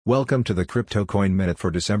Welcome to the Crypto Coin Minute for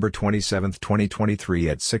December 27, 2023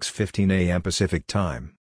 at 6:15 a.m. Pacific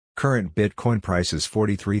Time. Current Bitcoin price is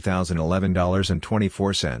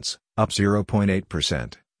 $43,011.24, up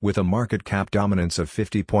 0.8%, with a market cap dominance of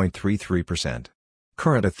 50.33%.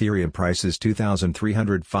 Current Ethereum price is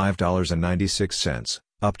 $2,305.96,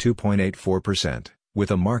 up 2.84%, with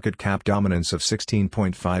a market cap dominance of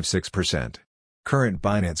 16.56%. Current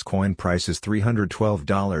Binance Coin price is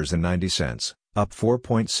 $312.90, up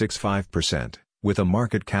 4.65%, with a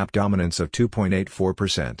market cap dominance of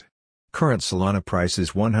 2.84%. Current Solana price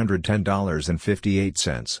is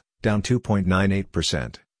 $110.58, down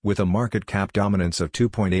 2.98%, with a market cap dominance of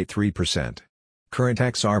 2.83%. Current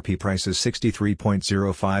XRP price is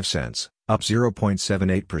 63.05 cents, up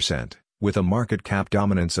 0.78%, with a market cap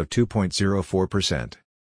dominance of 2.04%.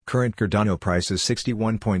 Current Cardano price is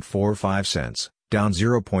 61.45 cents, down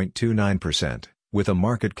 0.29%. with a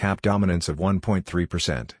market cap dominance of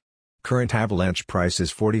 1.3%. Current Avalanche price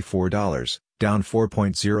is $44, down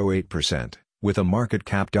 4.08%, with a market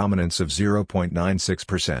cap dominance of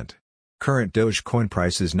 0.96%. Current Dogecoin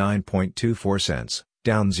price is 9.24 cents,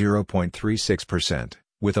 down 0.36%,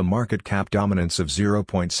 with a market cap dominance of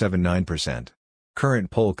 0.79%.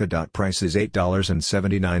 Current Polkadot price is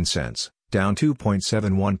 $8.79, down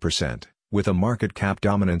 2.71%, with a market cap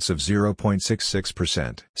dominance of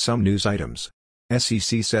 0.66%. Some news items.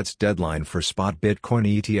 SEC sets deadline for spot Bitcoin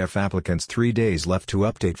ETF applicants, 3 days left to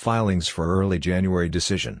update filings for early January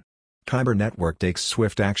decision. Kyber Network takes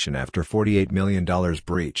swift action after $48 million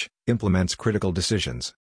breach, implements critical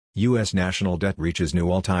decisions. U.S. national debt reaches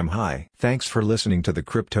new all-time high. Thanks for listening to the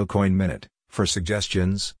Crypto Coin Minute. For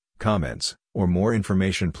suggestions, comments, or more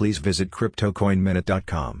information, please visit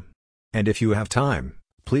CryptoCoinMinute.com. And if you have time,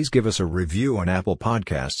 please give us a review on Apple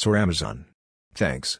Podcasts or Amazon. Thanks.